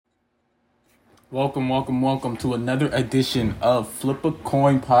Welcome to another edition of Flip a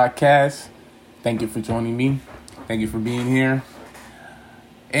Coin Podcast. Thank you for joining me. Thank you for being here.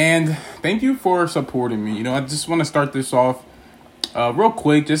 And thank you for supporting me. I just want to start this off real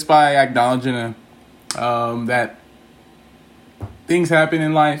quick just by acknowledging that things happen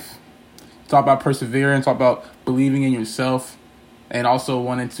in life. Talk about perseverance, talk about believing in yourself, and also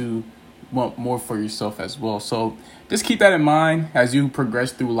wanting to want more for yourself as well. So just keep that in mind as you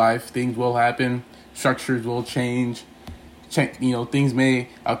progress through life. Things will happen. Structures will change. Things may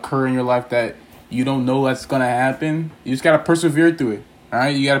occur in your life that you don't know that's going to happen. You just got to persevere through it. All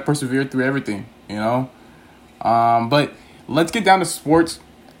right. You got to persevere through everything, But let's get down to sports.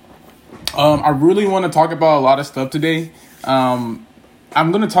 I really want to talk about a lot of stuff today. I'm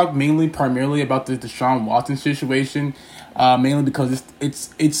going to talk primarily about the Deshaun Watson situation, mainly because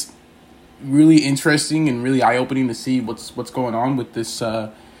it's really interesting and really eye-opening to see what's going on with this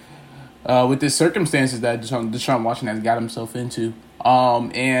circumstances that Deshaun Watson has got himself into.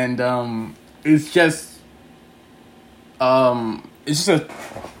 It's just a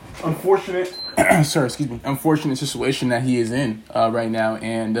unfortunate unfortunate situation that he is in right now.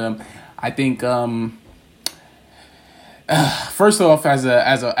 And I think first off, as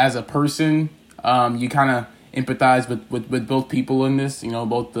a person, you kind of empathize with both people in this,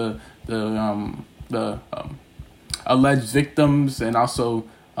 both the alleged victims and also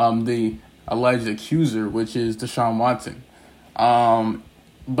the alleged accuser, which is Deshaun Watson.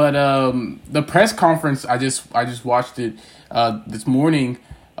 But the press conference, I just watched it this morning.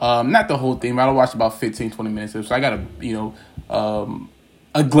 Not the whole thing, but I watched about 15-20 minutes. So I got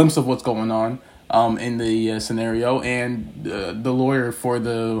a glimpse of what's going on in the scenario, and the lawyer for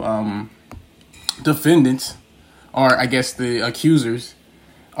the defendants, or I guess the accusers,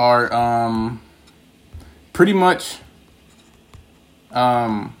 are pretty much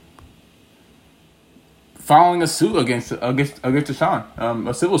filing a suit against Deshaun,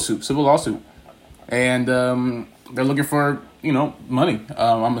 a civil lawsuit, and they're looking for money.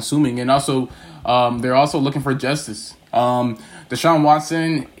 I'm assuming, and also they're also looking for justice. Deshaun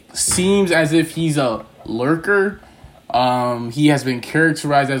Watson seems as if he's a lurker. He has been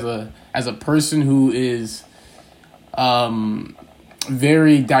characterized as a person who is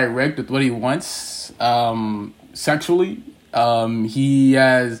very direct with what he wants sexually. He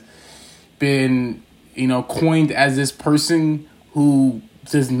has been, coined as this person who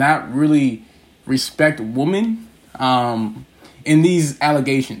does not really respect women in these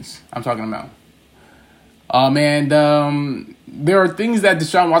allegations I'm talking about. There are things that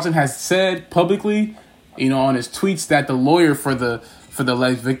Deshaun Watson has said publicly, on his tweets, that the lawyer for the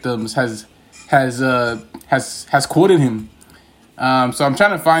alleged victims has quoted him. So I'm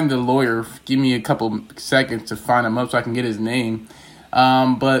trying to find the lawyer. Give me a couple seconds to find him up so I can get his name.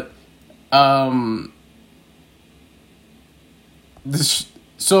 So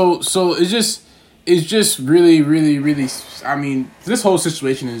it's just really, really, really. I mean, this whole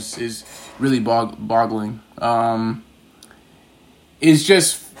situation is really boggling. It's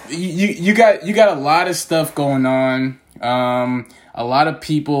just you got a lot of stuff going on. A lot of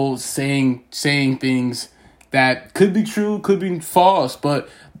people saying things that could be true, could be false, but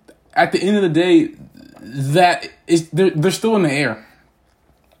at the end of the day, they're still in the air.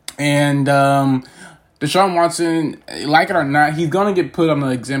 And Deshaun Watson, like it or not, he's gonna get put on the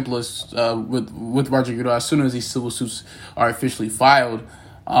exempt list with Roger Goodell as soon as these civil suits are officially filed.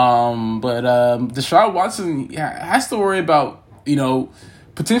 But Deshaun Watson has to worry about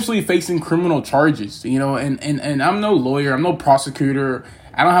potentially facing criminal charges. And I'm no lawyer, I'm no prosecutor,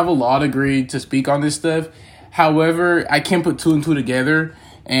 I don't have a law degree to speak on this stuff. However, I can put two and two together,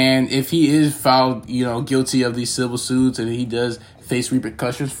 and if he is found, guilty of these civil suits and he does face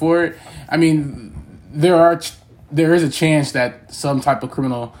repercussions for it, I mean, there is a chance that some type of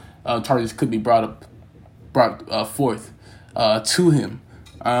criminal charges could be brought forth to him.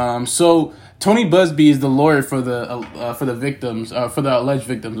 So Tony Buzbee is the lawyer for the victims, for the alleged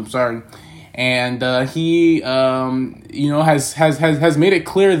victims. I'm sorry, and he has made it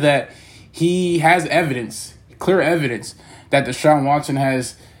clear that he has clear evidence that Deshaun Watson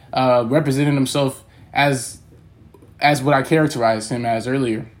has represented himself as what I characterized him as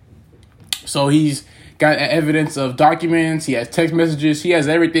earlier. So he's got evidence of documents, he has text messages, he has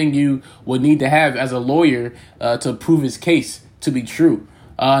everything you would need to have as a lawyer to prove his case to be true.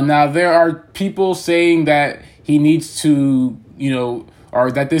 Now, there are people saying that he needs to,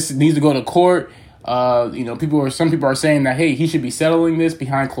 or that this needs to go to court. Some people are saying that, hey, he should be settling this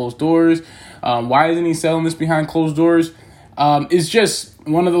behind closed doors. Why isn't he settling this behind closed doors? It's just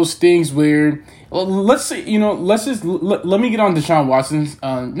one of those things where Well, let's say, let me get on Deshaun Watson's,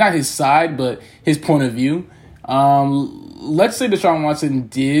 not his side, but his point of view. Let's say Deshaun Watson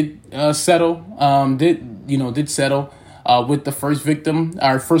did settle with the first victim,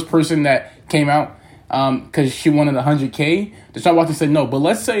 or first person that came out, because she wanted $100K. Deshaun Watson said no, but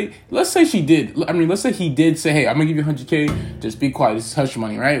let's say she did. I mean, let's say he did say, hey, I'm gonna give you $100K, just be quiet, this is hush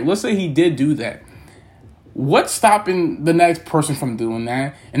money, right? Let's say he did do that. What's stopping the next person from doing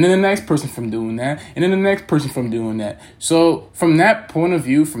that, and then the next person from doing that, and then the next person from doing that? So from that point of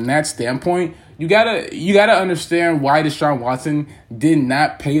view, from that standpoint, you gotta understand why Deshaun Watson did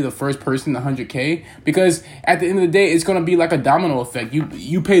not pay the first person the $100K, because at the end of the day, it's gonna be like a domino effect.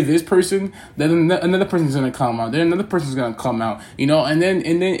 You pay this person, then another person's gonna come out, then another person's gonna come out, and then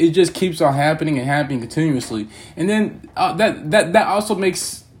it just keeps on happening and happening continuously, and then that also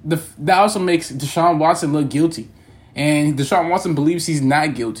makes Deshaun Watson look guilty, and Deshaun Watson believes he's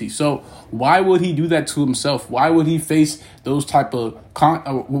not guilty. So why would he do that to himself? Why would he face those type of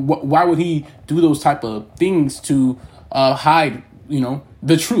why would he do those type of things to hide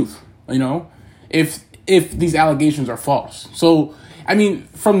the truth? If these allegations are false. So I mean,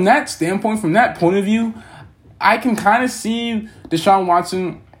 from that standpoint, from that point of view, I can kind of see Deshaun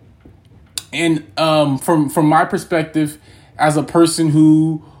Watson, and from my perspective as a person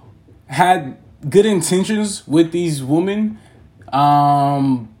who had good intentions with these women,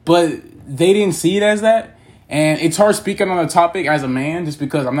 but they didn't see it as that. And it's hard speaking on the topic as a man, just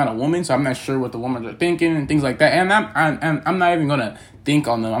because I'm not a woman, so I'm not sure what the women are thinking and things like that. And I'm not even gonna think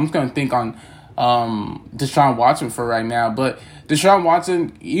on them. I'm just gonna think on Deshaun Watson for right now. But Deshaun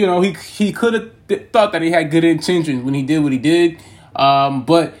Watson, he could have thought that he had good intentions when he did what he did.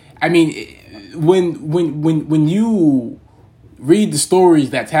 But I mean, when you read the stories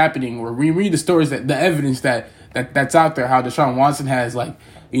that's happening, or read the stories the evidence that's out there, how Deshaun Watson has,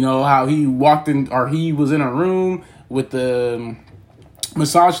 how he walked in, or he was in a room with the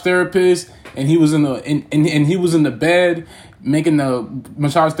massage therapist, and he was in the bed making the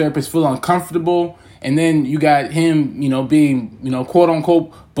massage therapist feel uncomfortable, and then you got him, being, quote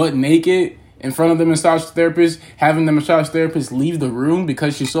unquote, butt naked in front of the massage therapist, having the massage therapist leave the room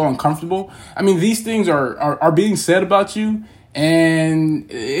because she's so uncomfortable. I mean, these things are being said about you, and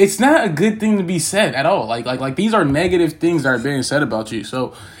it's not a good thing to be said at all. Like these are negative things that are being said about you.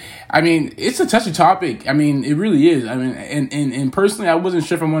 So, I mean, it's a touchy topic. I mean, it really is. I mean, and personally, I wasn't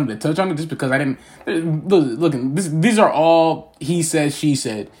sure if I wanted to touch on it, just because I didn't look. These are all he said, she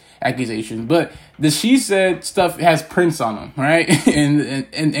said accusations, but the she said stuff has prints on them, right?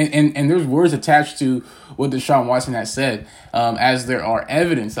 and there's words attached to what Deshaun Watson has said, as there are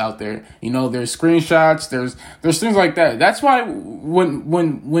evidence out there. There's screenshots, there's things like that. That's why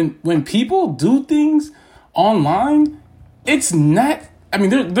when people do things online, it's not. I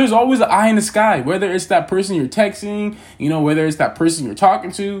mean, there's always an eye in the sky, whether it's that person you're texting, whether it's that person you're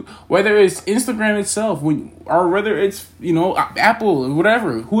talking to, whether it's Instagram itself, or whether it's, Apple,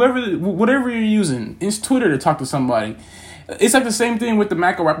 whatever you're using. It's Twitter to talk to somebody. It's like the same thing with the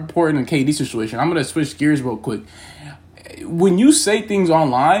Michael Rappaport and the KD situation. I'm going to switch gears real quick. When you say things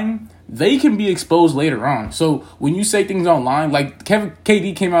online, they can be exposed later on. So when you say things online, like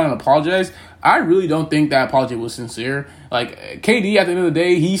KD came out and apologized, I really don't think that apology was sincere. Like, KD, at the end of the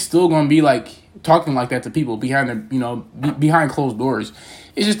day, he's still going to be talking like that to people behind closed doors.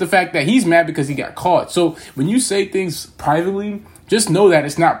 It's just the fact that he's mad because he got caught. So when you say things privately, just know that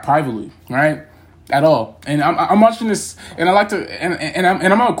it's not privately, right? At all. And I'm watching this, and I like to, and I'm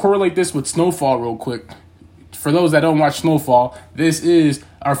going to correlate this with Snowfall real quick. For those that don't watch Snowfall,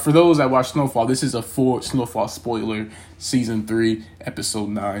 for those that watch Snowfall, this is a full Snowfall spoiler, season 3, episode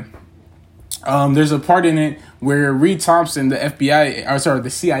 9. There's a part in it where Reed Thompson, the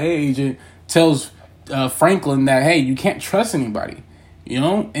CIA agent, tells Franklin that, hey, you can't trust anybody,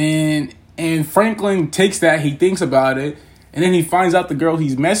 and Franklin takes that, he thinks about it, and then he finds out the girl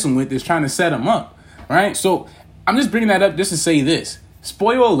he's messing with is trying to set him up, right? So I'm just bringing that up just to say this.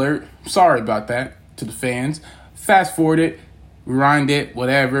 Spoiler alert, sorry about that to the fans. Fast forward it, rewind it,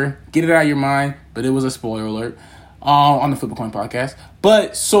 whatever, get it out of your mind, but it was a spoiler alert. On the Flip a Coin podcast.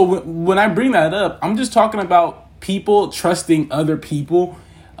 But so when I bring that up, I'm just talking about people trusting other people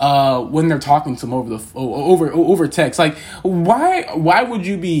when they're talking to them over text. Like, why would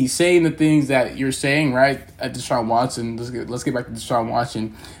you be saying the things that you're saying, right, at Deshaun Watson? Let's get back to Deshaun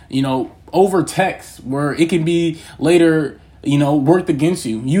Watson. Over text, where it can be later, used against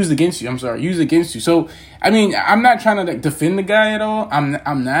you. So, I mean, I'm not trying to defend the guy at all. I'm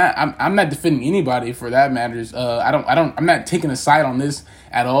not defending anybody for that matters. I'm not taking a side on this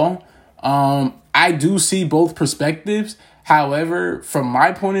at all. I do see both perspectives. However, from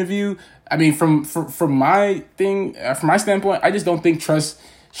my point of view, I mean, from my thing, from my standpoint, I just don't think trust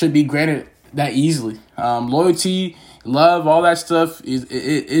should be granted that easily. Loyalty, love, all that stuff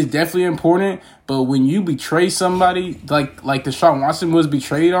is definitely important. But when you betray somebody like Deshaun Watson was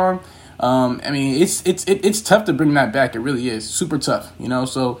betrayed on, I mean, it's tough to bring that back. It really is super tough, you know.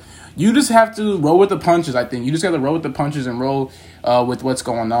 So you just have to roll with the punches. I think you just got to roll with the punches and roll with what's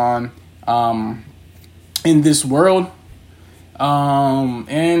going on in this world.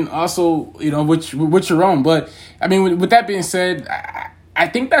 And also, you know, with your own. But I mean, with that being said, I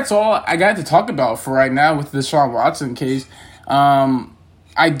think that's all I got to talk about for right now with the Deshaun Watson case.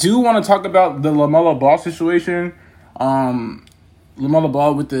 I do want to talk about the LaMelo Ball situation. LaMelo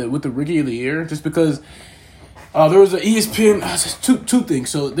Ball with the Rookie of the Year, just because there was an ESPN two things.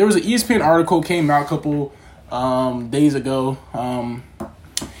 So there was an ESPN article came out a couple days ago.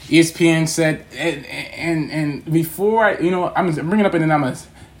 ESPN said, and before I'm bringing it up and then I'm gonna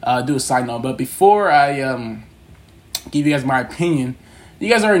do a side note. But before I give you guys my opinion, you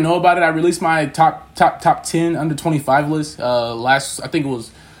guys already know about it. I released my top 10 under 25 list last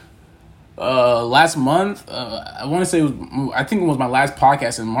month. I want to say I think it was my last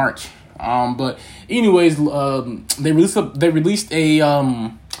podcast in March. But anyways, they released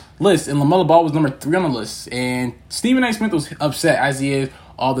a list, and LaMelo Ball was number 3 on the list, and Stephen A. Smith was upset, as he is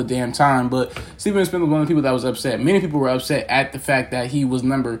all the damn time. But Stephen A. Smith was one of the people that was upset. Many people were upset at the fact that he was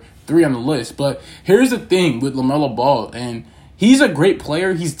number 3 on the list. But here's the thing with LaMelo Ball, and he's a great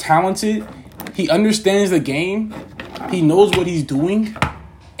player. He's talented. He understands the game. He knows what he's doing.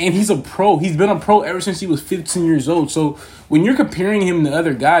 And he's a pro. He's been a pro ever since he was 15 years old. So when you're comparing him to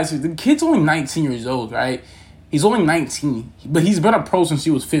other guys, the kid's only 19 years old, right? He's only 19. But he's been a pro since he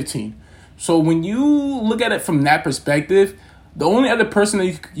was 15. So when you look at it from that perspective, the only other person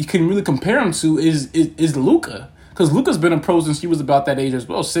that you can really compare him to is Luka. Because Luka's been a pro since he was about that age as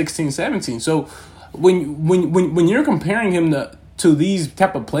well, 16, 17. So when you're comparing him to these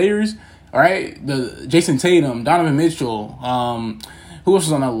type of players, all right, the Jason Tatum, Donovan Mitchell, who else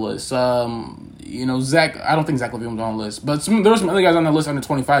was on that list? Zach. I don't think Zach LaVine was on the list, but there were some other guys on that list under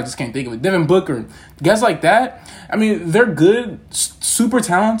 25. I just can't think of it. Devin Booker, guys like that. I mean, they're good, super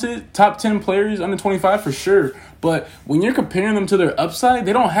talented, top 10 players under 25 for sure. But when you're comparing them to their upside,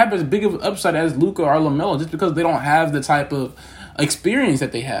 they don't have as big of an upside as Luka or LaMelo, just because they don't have the type of experience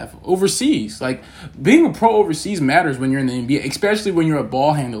that they have overseas. Like, being a pro overseas matters when you're in the NBA, especially when you're a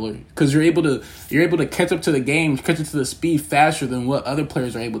ball handler, because you're able to catch up to the game, catch up to the speed faster than what other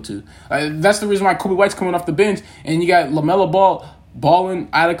players are able to. That's the reason why Kobe White's coming off the bench, and you got LaMelo Ball balling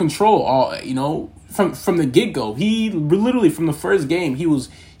out of control. From the get go, he literally from the first game he was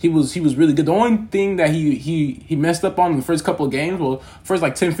really good. The only thing that he messed up on in the first couple of games, first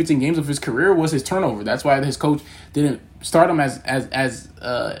like 10, 15 games of his career, was his turnover. That's why his coach didn't start him as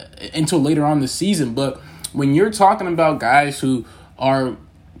until later on this season. But when you're talking about guys who are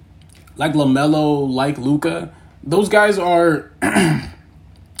like LaMelo, like Luka, those guys are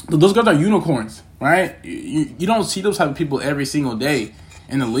unicorns, right? You don't see those type of people every single day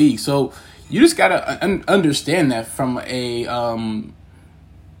in the league. So you just gotta understand that from a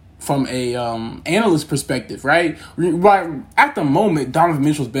analyst perspective, right? Right at the moment, Donovan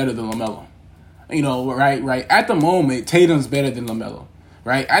Mitchell's better than LaMelo. Right. At the moment, Tatum's better than LaMelo.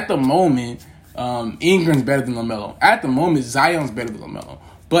 Right. At the moment, Ingram's better than LaMelo. At the moment, Zion's better than LaMelo.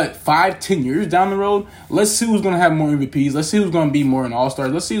 But 5-10 years down the road, let's see who's going to have more MVPs. Let's see who's going to be more in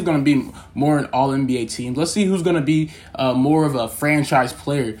All-Stars. Let's see who's going to be more in All-NBA teams. Let's see who's going to be more of a franchise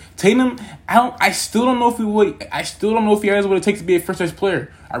player. Tatum, I still don't know if he would. I still don't know if he has what it takes to be a franchise player.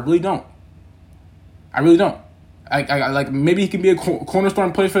 I really don't. I maybe he can be a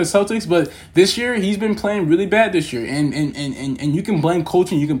cornerstone player for the Celtics, but this year he's been playing really bad this year, and you can blame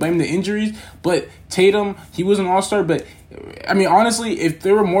coaching, you can blame the injuries, but Tatum, he was an all-star. But I mean, honestly, if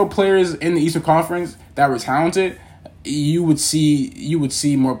there were more players in the Eastern Conference that were talented, you would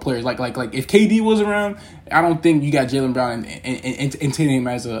see more players. Like if KD was around, I don't think you got Jaylen Brown and Tatum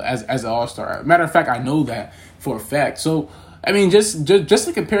as an all-star. Matter of fact, I know that for a fact. So I mean, just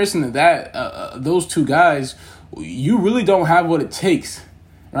in comparison to that, those two guys, you really don't have what it takes,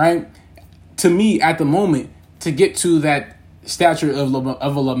 right? To me, at the moment, to get to that stature of a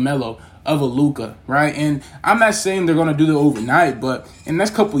LaMelo, of a Luka, right? And I'm not saying they're going to do it overnight, but in the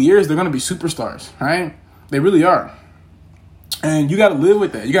next couple of years, they're going to be superstars, right? They really are. And you got to live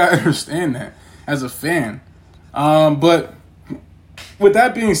with that. You got to understand that as a fan. But with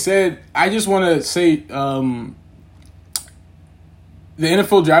that being said, I just want to say the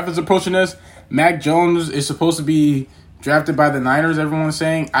NFL draft is approaching us. Mac Jones is supposed to be drafted by the Niners, everyone's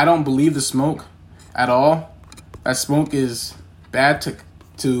saying. I don't believe the smoke at all. That smoke is bad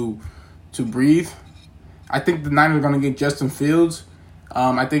to breathe. I think the Niners are going to get Justin Fields.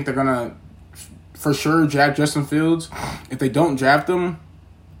 I think they're going to, for sure, draft Justin Fields. If they don't draft him,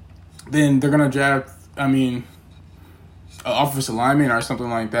 then they're going to draft, an offensive lineman or something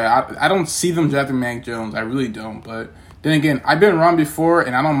like that. I don't see them drafting Mac Jones. I really don't. But then again, I've been wrong before,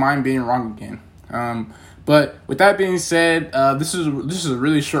 and I don't mind being wrong again. But with that being said, this is a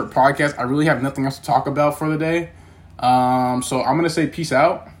really short podcast. I really have nothing else to talk about for the day. So I'm going to say peace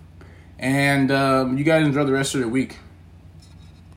out. And you guys enjoy the rest of the week.